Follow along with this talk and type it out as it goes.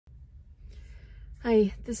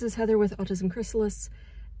Hi, this is Heather with Autism Chrysalis,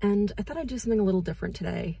 and I thought I'd do something a little different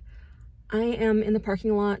today. I am in the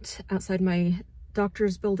parking lot outside my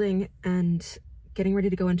doctor's building and getting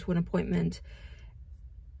ready to go into an appointment,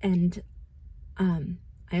 and I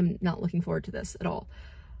am not looking forward to this at all.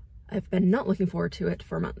 I've been not looking forward to it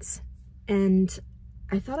for months, and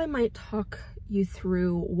I thought I might talk you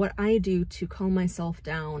through what I do to calm myself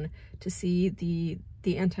down, to see the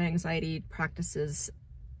anti-anxiety practices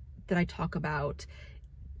that I talk about,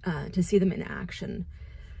 to see them in action.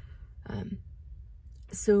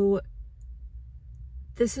 So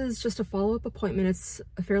this is just a follow-up appointment. It's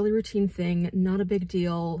a fairly routine thing, not a big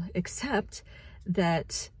deal, except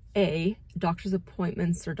that doctor's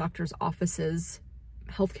appointments or doctor's offices,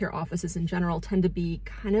 healthcare offices in general, tend to be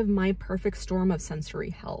kind of my perfect storm of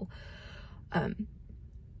sensory hell.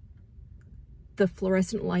 The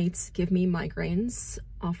fluorescent lights give me migraines,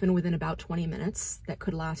 often within about 20 minutes, that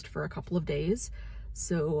could last for a couple of days.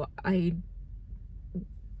 So I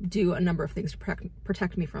do a number of things to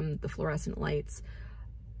protect me from the fluorescent lights,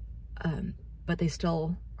 but they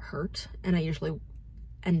still hurt, and I usually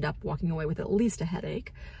end up walking away with at least a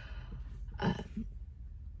headache.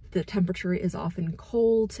 The temperature is often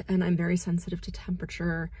cold, and I'm very sensitive to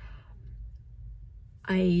temperature.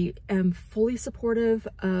 I am fully supportive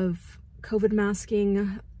of COVID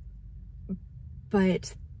masking,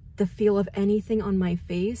 but the feel of anything on my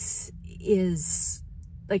face is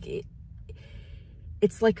like,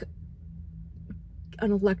 it's like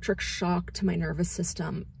an electric shock to my nervous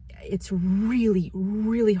system. It's really,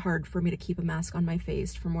 really hard for me to keep a mask on my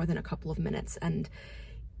face for more than a couple of minutes, and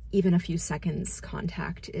even a few seconds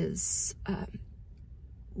contact is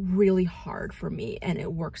really hard for me, and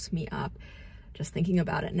it works me up. Just thinking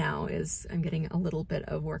about it now I'm getting a little bit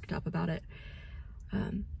worked up about it.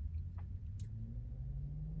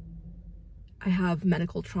 I have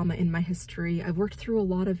medical trauma in my history. I've worked through a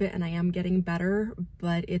lot of it, and I am getting better,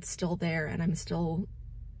 but it's still there, and I'm still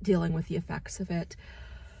dealing with the effects of it.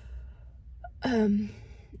 And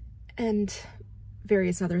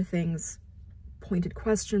various other things, pointed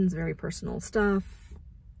questions, very personal stuff.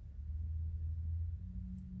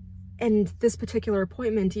 And this particular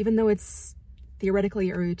appointment, even though it's theoretically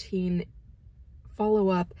a routine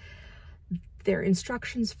follow-up, their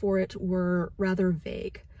instructions for it were rather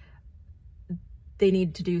vague. They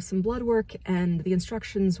need to do some blood work, and the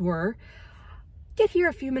instructions were, get here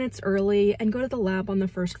a few minutes early and go to the lab on the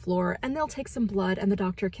first floor, and they'll take some blood and the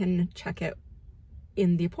doctor can check it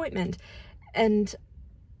in the appointment. And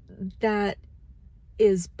that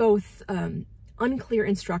is both unclear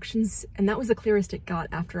instructions, and that was the clearest it got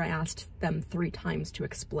after I asked them 3 times to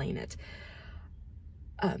explain it.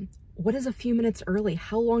 What is a few minutes early?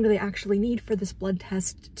 How long do they actually need for this blood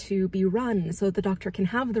test to be run so that the doctor can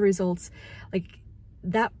have the results? Like,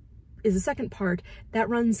 that is the second part. That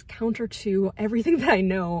runs counter to everything that I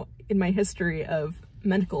know in my history of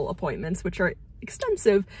medical appointments, which are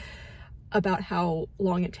extensive, about how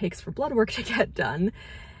long it takes for blood work to get done.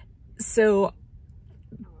 So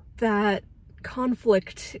that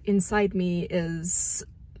conflict inside me is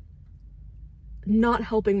not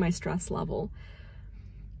helping my stress level.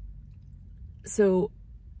 So,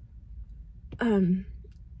 all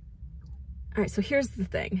right, so here's the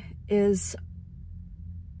thing, is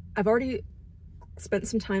I've already spent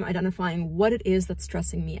some time identifying what it is that's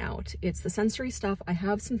stressing me out. It's the sensory stuff. I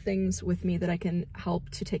have some things with me that I can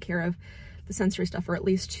help to take care of the sensory stuff, or at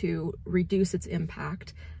least to reduce its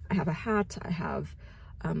impact. I have a hat, I have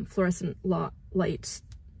fluorescent light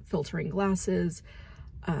filtering glasses,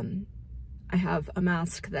 I have a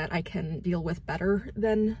mask that I can deal with better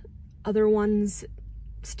than other ones.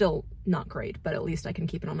 Still not great, but at least I can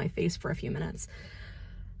keep it on my face for a few minutes.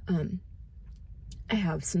 I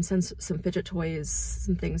have some fidget toys,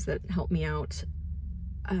 some things that help me out.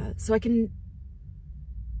 So I can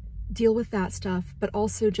deal with that stuff, but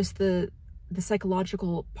also just the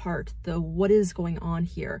psychological part, the what is going on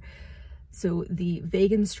here. So the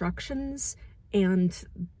vague instructions and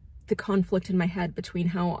the conflict in my head between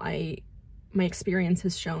how my experience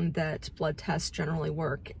has shown that blood tests generally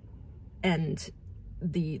work and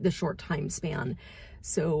the short time span.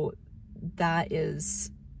 So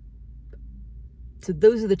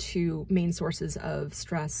those are the 2 main sources of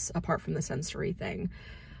stress, apart from the sensory thing,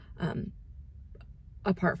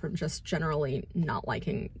 apart from just generally not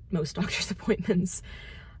liking most doctor's appointments.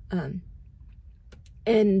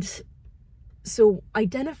 And so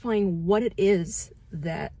identifying what it is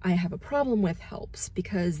that I have a problem with helps,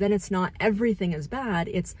 because then it's not everything is bad.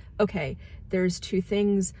 It's, okay, there's 2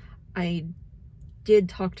 things. I did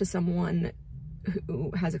talk to someone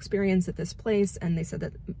who has experience at this place, and they said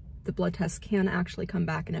that the blood test can actually come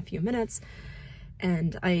back in a few minutes,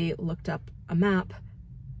 and I looked up a map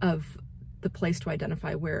of the place to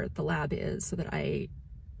identify where the lab is so that I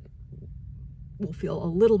will feel a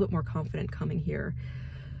little bit more confident coming here.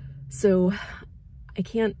 So I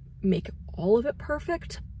can't make all of it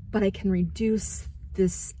perfect, but I can reduce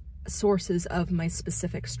this sources of my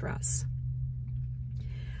specific stress.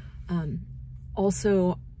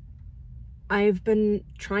 Also, I've been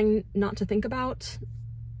trying not to think about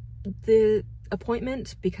the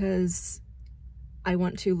appointment because I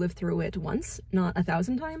want to live through it once, not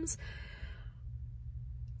 1,000 times.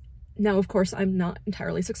 Now, of course, I'm not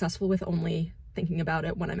entirely successful with only thinking about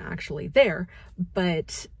it when I'm actually there,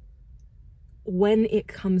 but when it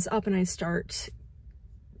comes up and I start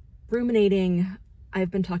ruminating,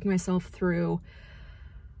 I've been talking myself through,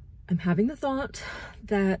 I'm having the thought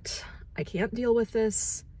that I can't deal with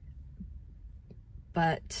this,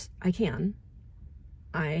 but I can.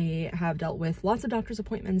 I have dealt with lots of doctor's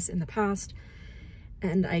appointments in the past,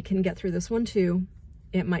 and I can get through this one too.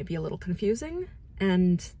 It might be a little confusing,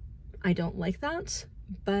 and I don't like that,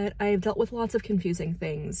 but I've dealt with lots of confusing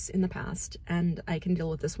things in the past, and I can deal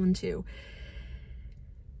with this one too.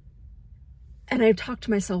 And I've talked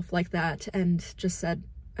to myself like that and just said,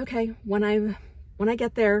 okay, when I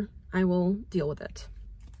get there, I will deal with it.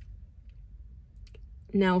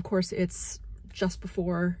 Now, of course, it's just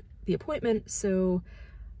before the appointment, so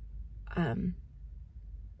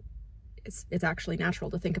it's actually natural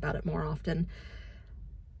to think about it more often.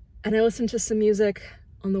 And I listened to some music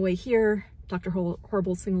on the way here, Dr.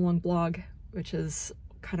 Horrible's sing-along blog, which is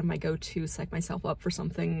kind of my go-to psych myself up for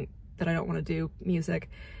something that I don't want to do, music.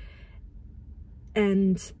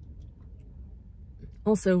 And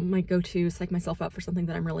also my go-to psych myself up for something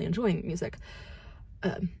that I'm really enjoying, music.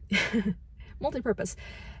 Multi-purpose.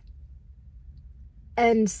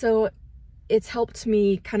 And so it's helped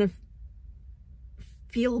me kind of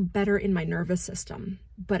feel better in my nervous system.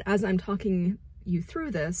 But as I'm talking you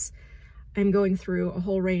through this, I'm going through a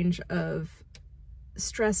whole range of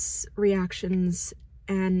stress reactions,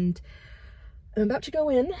 and I'm about to go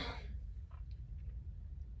in.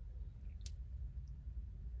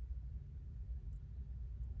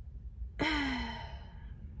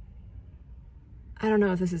 I don't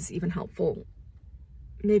know if this is even helpful.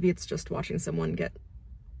 Maybe it's just watching someone get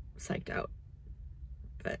psyched out.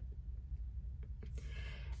 But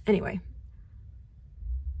anyway,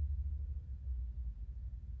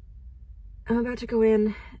 I'm about to go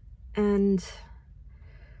in and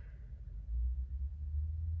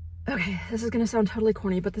okay, this is gonna sound totally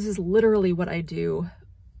corny, but this is literally what I do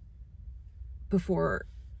before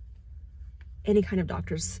any kind of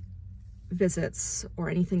doctor's visits or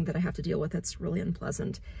anything that I have to deal with that's really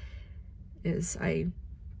unpleasant. Is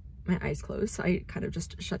my eyes closed, so I kind of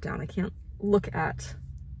just shut down. I can't look at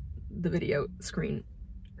the video screen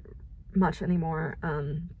much anymore.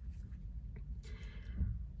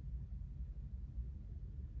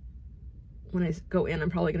 When I go in, I'm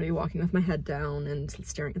probably going to be walking with my head down and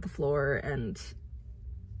staring at the floor, and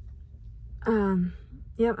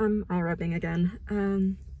yeah, I'm eye rubbing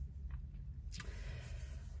again.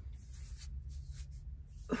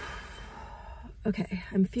 Okay,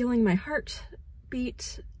 I'm feeling my heart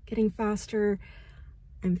beat getting faster.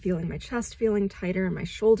 I'm feeling my chest feeling tighter. My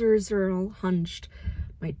shoulders are all hunched.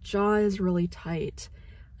 My jaw is really tight.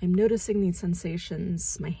 I'm noticing these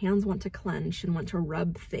sensations. My hands want to clench and want to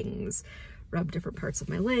rub things, rub different parts of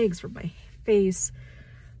my legs, rub my face,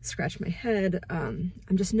 scratch my head. I'm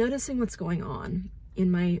just noticing what's going on in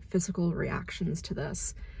my physical reactions to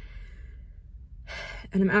this.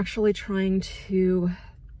 And I'm actually trying to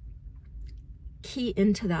key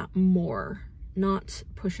into that more, not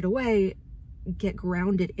push it away, get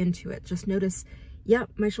grounded into it. Just notice, yep,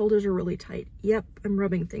 my shoulders are really tight. Yep, I'm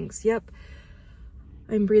rubbing things. Yep,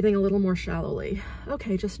 I'm breathing a little more shallowly.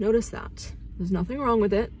 Okay, just notice that. There's nothing wrong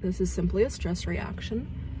with it. This is simply a stress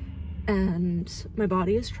reaction. And my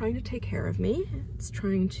body is trying to take care of me. It's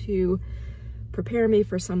trying to prepare me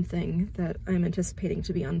for something that I'm anticipating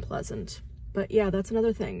to be unpleasant. But yeah, that's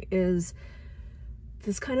another thing, is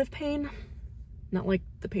this kind of pain, not like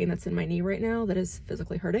the pain that's in my knee right now that is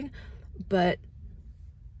physically hurting, but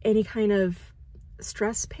any kind of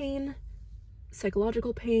stress pain,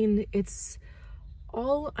 psychological pain, it's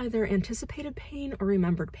all either anticipated pain or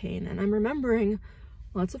remembered pain. And I'm remembering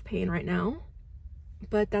lots of pain right now,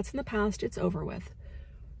 but that's in the past, it's over with.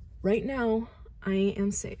 Right now, I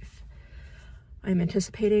am safe. I'm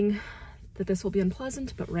anticipating that this will be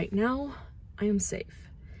unpleasant, but right now, I am safe.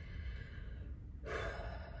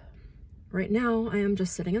 Right now, I am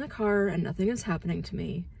just sitting in a car and nothing is happening to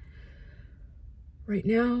me. Right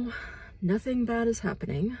now, nothing bad is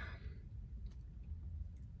happening.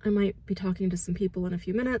 I might be talking to some people in a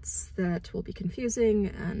few minutes that will be confusing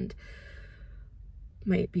and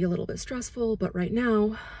might be a little bit stressful, but right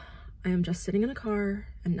now I am just sitting in a car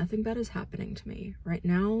and nothing bad is happening to me. Right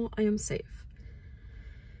now I am safe.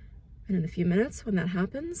 And in a few minutes when that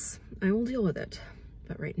happens, I will deal with it.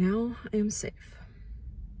 But right now I am safe.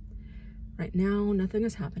 Right now nothing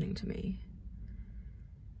is happening to me.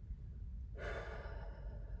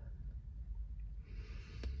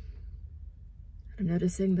 I'm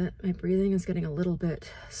noticing that my breathing is getting a little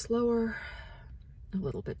bit slower, a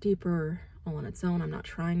little bit deeper, all on its own. I'm not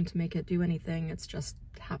trying to make it do anything. It's just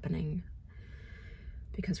happening.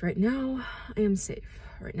 Because right now, I am safe.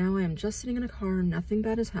 Right now, I am just sitting in a car. Nothing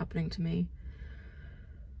bad is happening to me.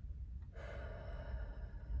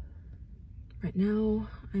 Right now,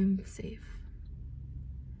 I'm safe.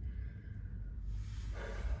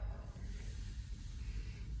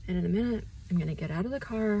 And in a minute, I'm gonna get out of the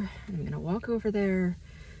car and I'm gonna walk over there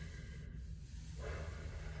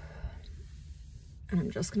and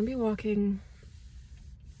I'm just gonna be walking.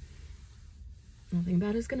 Nothing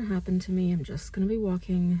bad is gonna happen to me. I'm just gonna be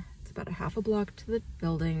walking. It's about a half a block to the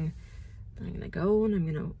building. Then I'm gonna go and I'm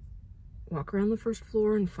gonna walk around the first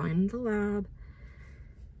floor and find the lab.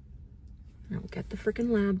 And I'll get the freaking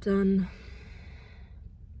lab done.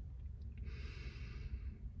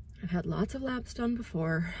 I've had lots of labs done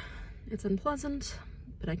before. It's unpleasant,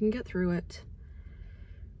 but I can get through it.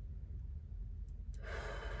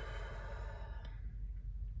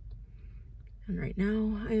 And right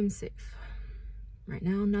now, I am safe. Right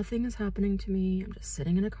now, nothing is happening to me. I'm just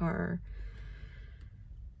sitting in a car.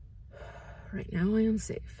 Right now, I am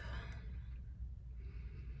safe.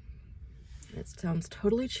 And it sounds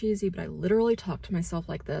totally cheesy, but I literally talk to myself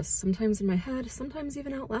like this, sometimes in my head, sometimes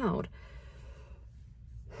even out loud.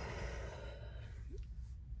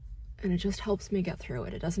 And it just helps me get through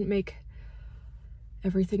it. It doesn't make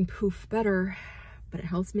everything poof better, but it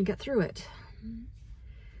helps me get through it.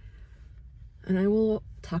 And I will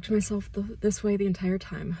talk to myself this way the entire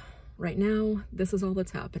time. Right now, this is all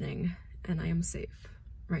that's happening, and I am safe.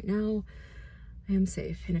 Right now, I am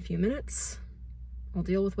safe. In a few minutes, I'll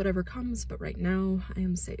deal with whatever comes, but right now, I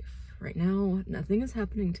am safe. Right now, nothing is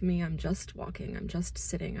happening to me. I'm just walking. I'm just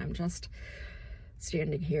sitting. I'm just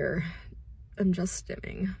standing here. I'm just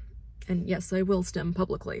stimming. And yes, I will stim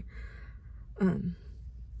publicly. That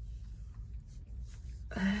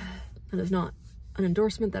is not an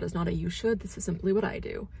endorsement. That is not a you should. This is simply what I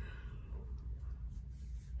do.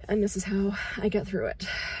 And this is how I get through it.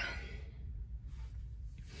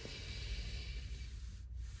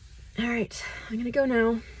 All right, I'm gonna go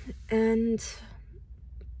now, and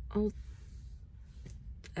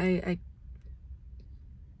I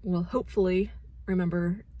will hopefully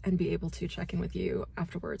remember and be able to check in with you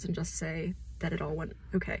afterwards and just say that it all went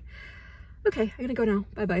okay. Okay, I'm gonna go now.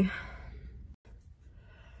 Bye-bye.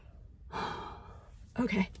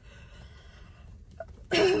 Okay.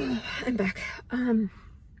 I'm back.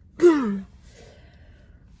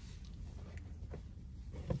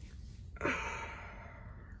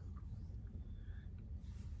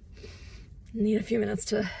 Need a few minutes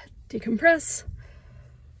to decompress.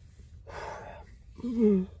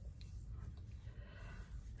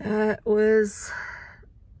 That was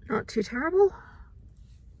not too terrible.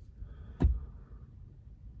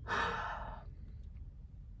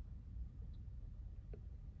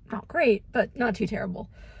 Not great, but not too terrible.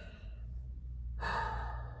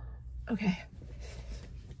 Okay.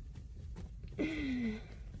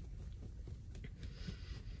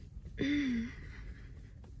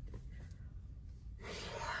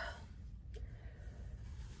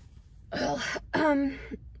 Well,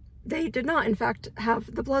 they did not, in fact,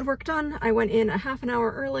 have the blood work done. I went in a half an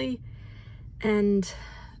hour early, and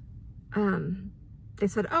they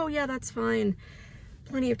said, oh yeah, that's fine.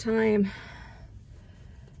 Plenty of time.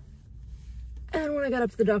 And when I got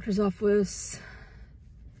up to the doctor's office,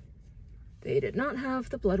 they did not have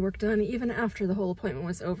the blood work done. Even after the whole appointment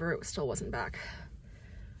was over, it still wasn't back.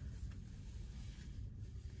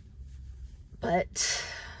 But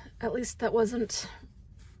at least that wasn't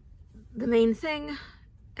the main thing.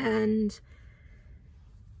 And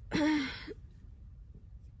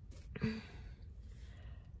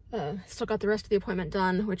still got the rest of the appointment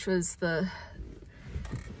done, which was the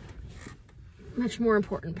much more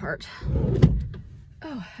important part.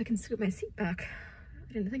 Oh, I can scoot my seat back.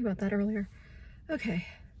 I didn't think about that earlier. Okay.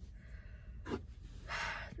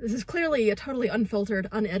 This is clearly a totally unfiltered,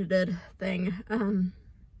 unedited thing.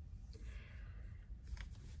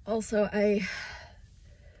 Also,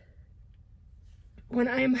 when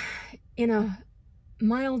I'm in a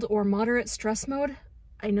mild or moderate stress mode,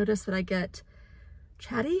 I notice that I get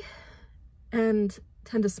chatty, and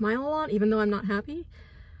tend to smile a lot, even though I'm not happy.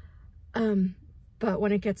 But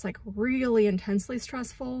when it gets like really intensely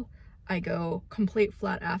stressful, I go complete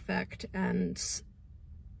flat affect and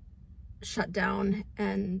shut down.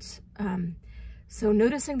 And so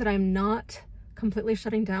noticing that I'm not completely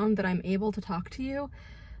shutting down, that I'm able to talk to you,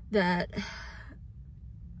 that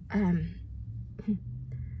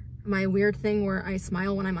my weird thing where I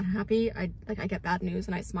smile when I'm unhappy, I get bad news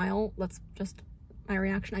and I smile. That's just my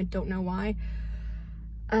reaction. I don't know why.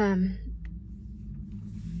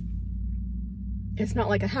 It's not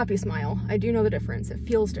like a happy smile. I do know the difference. It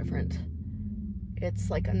feels different.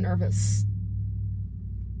 It's like a nervous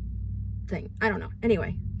thing. I don't know.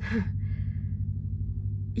 Anyway.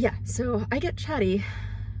 Yeah, so I get chatty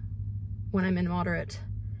when I'm in moderate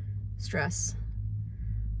stress.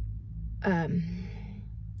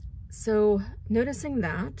 So noticing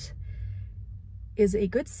that is a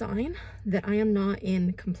good sign that I am not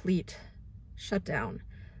in complete shutdown.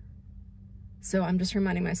 So I'm just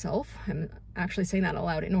reminding myself, I'm actually saying that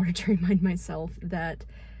aloud in order to remind myself that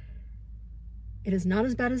it is not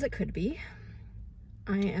as bad as it could be.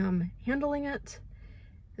 I am handling it.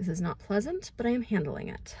 This is not pleasant, but I am handling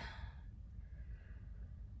it.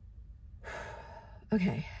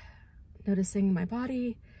 Okay, noticing my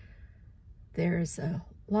body. There's a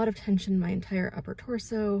lot of tension in my entire upper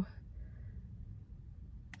torso.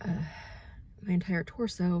 My entire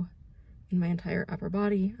torso, in my entire upper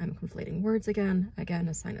body. I'm conflating words again,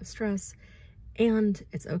 a sign of stress. And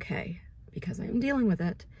it's okay, because I am dealing with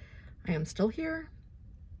it. I am still here.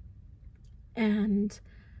 And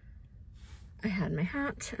I had my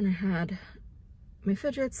hat, and I had my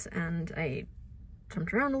fidgets, and I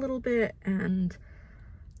jumped around a little bit, and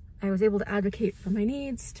I was able to advocate for my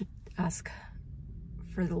needs, to ask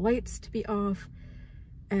for the lights to be off,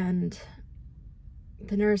 and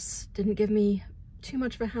the nurse didn't give me too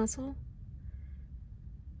much of a hassle.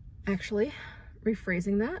 Actually,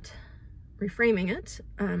 reframing it,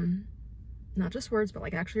 not just words, but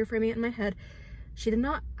like actually reframing it in my head, she did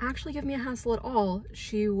not actually give me a hassle at all.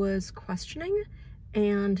 She was questioning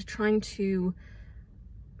and trying to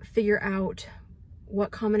figure out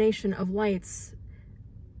what combination of lights,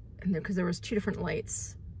 and because there was 2 different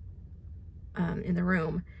lights in the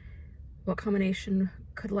room, what combination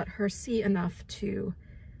could let her see enough to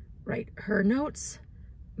write her notes,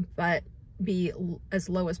 but be as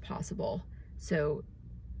low as possible. So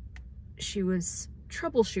she was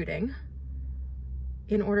troubleshooting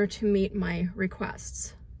in order to meet my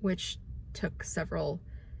requests, which took several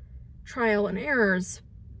trial and errors,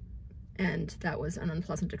 and that was an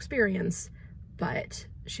unpleasant experience, but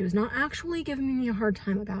she was not actually giving me a hard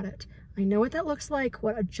time about it. I know what that looks like,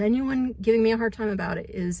 what a genuine giving me a hard time about it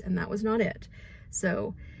is, and that was not it.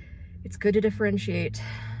 So it's good to differentiate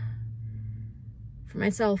for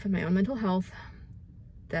myself and my own mental health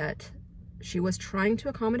that she was trying to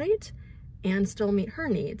accommodate and still meet her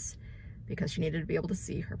needs, because she needed to be able to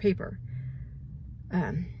see her paper.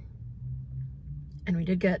 And we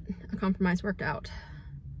did get a compromise worked out.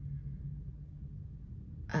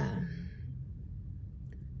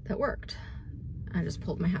 That worked. I just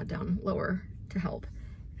pulled my hat down lower to help,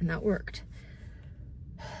 and that worked.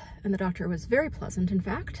 And the doctor was very pleasant, in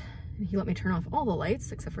fact. He let me turn off all the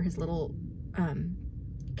lights except for his little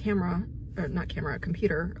computer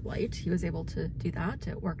light. He was able to do that.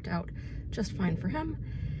 It worked out just fine for him.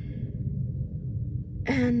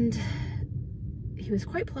 And he was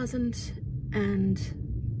quite pleasant and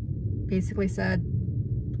basically said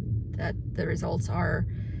that the results are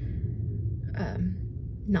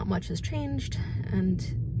not much has changed,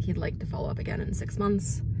 and he'd like to follow up again in 6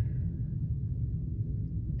 months.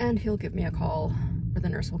 And he'll give me a call, or the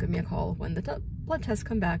nurse will give me a call when the blood tests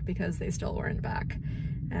come back, because they still weren't back.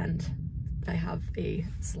 And I have a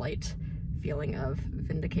slight feeling of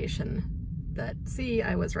vindication that, see,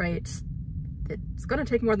 I was right. It's gonna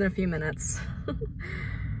take more than a few minutes.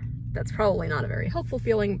 That's probably not a very helpful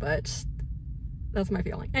feeling, but that's my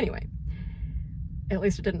feeling. Anyway, at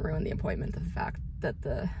least it didn't ruin the appointment, the fact that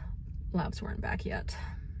the labs weren't back yet,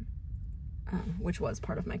 which was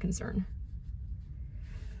part of my concern.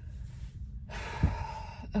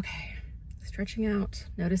 Okay, stretching out,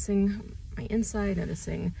 noticing my inside,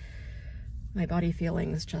 noticing my body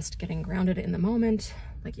feelings, just getting grounded in the moment,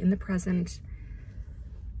 like in the present,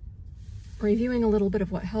 reviewing a little bit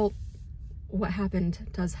of what happened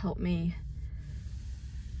does help me.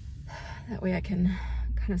 That way I can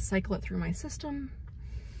kind of cycle it through my system,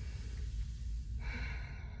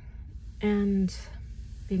 and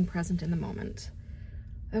being present in the moment.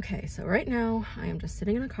 Okay, so right now I am just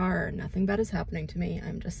sitting in a car. Nothing bad is happening to me.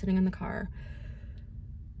 I'm just sitting in the car.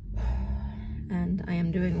 and I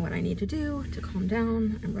am doing what I need to do to calm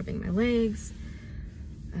down. I'm rubbing my legs.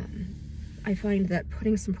 I find that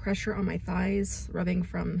putting some pressure on my thighs, rubbing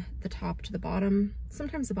from the top to the bottom,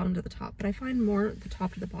 sometimes the bottom to the top, but I find more the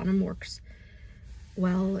top to the bottom works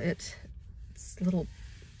well. It's a little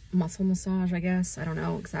muscle massage, I guess. I don't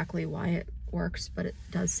know exactly why it works, but it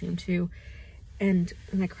does seem to. And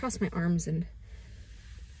when I cross my arms and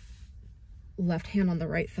left hand on the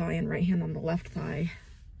right thigh and right hand on the left thigh,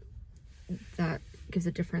 that gives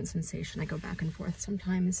a different sensation. I go back and forth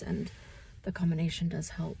sometimes, and the combination does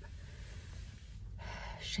help.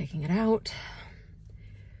 Shaking it out.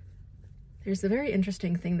 There's a very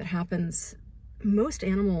interesting thing that happens. Most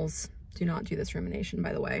animals do not do this rumination,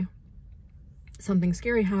 by the way. Something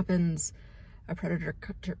scary happens, a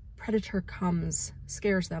predator comes,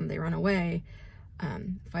 scares them, they run away,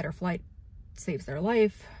 fight or flight saves their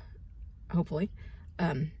life, hopefully,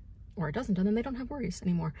 or it doesn't, and then they don't have worries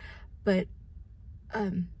anymore. But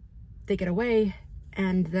they get away,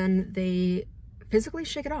 and then they physically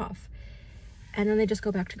shake it off, and then they just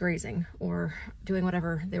go back to grazing or doing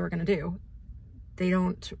whatever they were going to do. They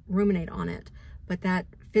don't ruminate on it, but that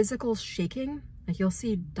physical shaking, like you'll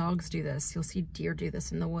see dogs do this, you'll see deer do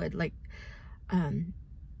this in the wood, like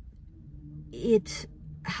it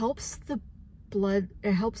helps the blood,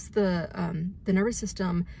 it helps the nervous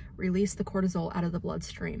system release the cortisol out of the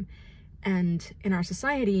bloodstream. And in our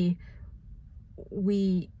society,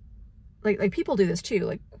 we like people do this too.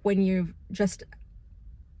 Like when you've just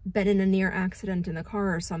been in a near accident in the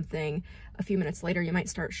car or something, a few minutes later you might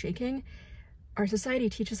start shaking. Our society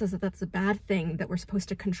teaches us that that's a bad thing, that we're supposed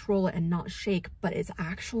to control it and not shake, but it's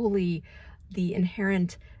actually the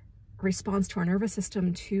inherent response to our nervous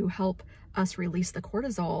system to help us release the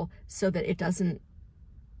cortisol so that it doesn't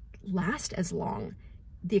last as long.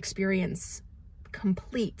 The experience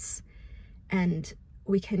completes, and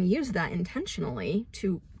we can use that intentionally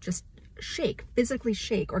to just shake, physically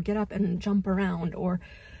shake, or get up and jump around or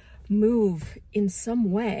move in some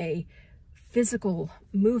way, physical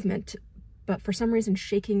movement. But for some reason,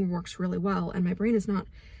 shaking works really well, and my brain is not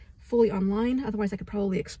fully online. Otherwise, I could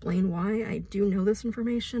probably explain why. I do know this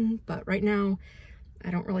information, but right now,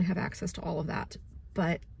 I don't really have access to all of that,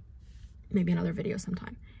 but maybe another video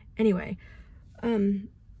sometime. Anyway,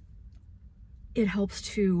 it helps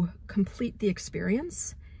to complete the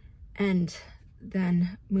experience and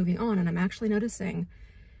then moving on. And I'm actually noticing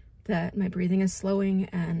that my breathing is slowing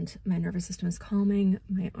and my nervous system is calming.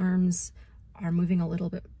 My arms are moving a little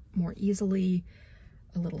bit more easily,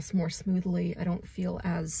 a little more smoothly. I don't feel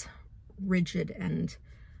as rigid and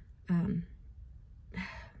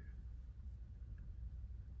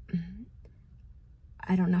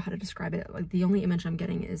I don't know how to describe it. Like the only image I'm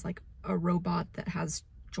getting is like a robot that has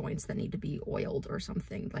joints that need to be oiled or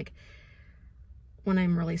something. Like when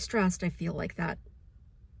I'm really stressed, I feel like that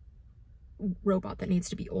robot that needs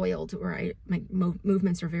to be oiled, or my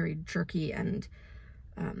movements are very jerky and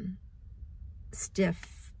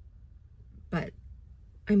stiff, but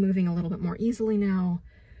I'm moving a little bit more easily now.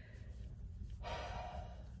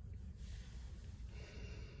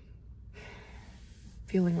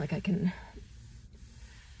 Feeling like I can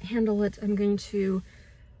handle it. I'm going to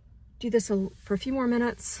do this for a few more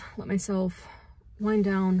minutes, let myself wind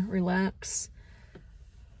down, relax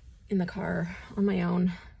in the car on my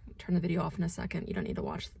own. Turn the video off in a second. You don't need to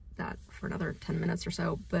watch that for another 10 minutes or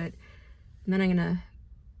so, but then I'm gonna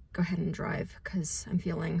go ahead and drive because I'm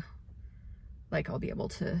feeling like I'll be able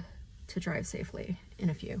to drive safely in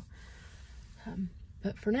a few.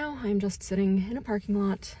 But for now, I'm just sitting in a parking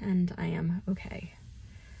lot and I am okay.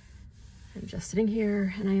 I'm just sitting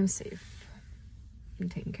here and I am safe. I'm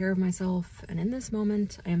taking care of myself, and in this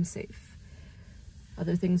moment, I am safe.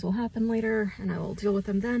 Other things will happen later and I will deal with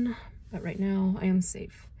them then, but right now, I am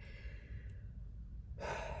safe.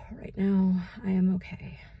 Right now, I am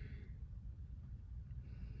okay.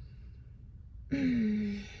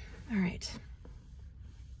 All right.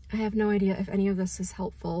 I have no idea if any of this is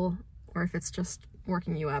helpful or if it's just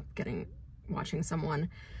working you up, watching someone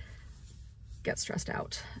get stressed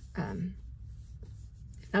out.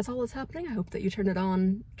 If that's all that's happening, I hope that you turned it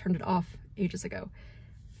off ages ago.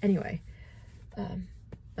 Anyway,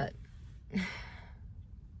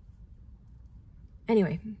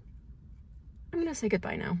 anyway, I'm gonna say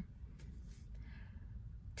goodbye now.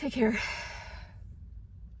 Take care.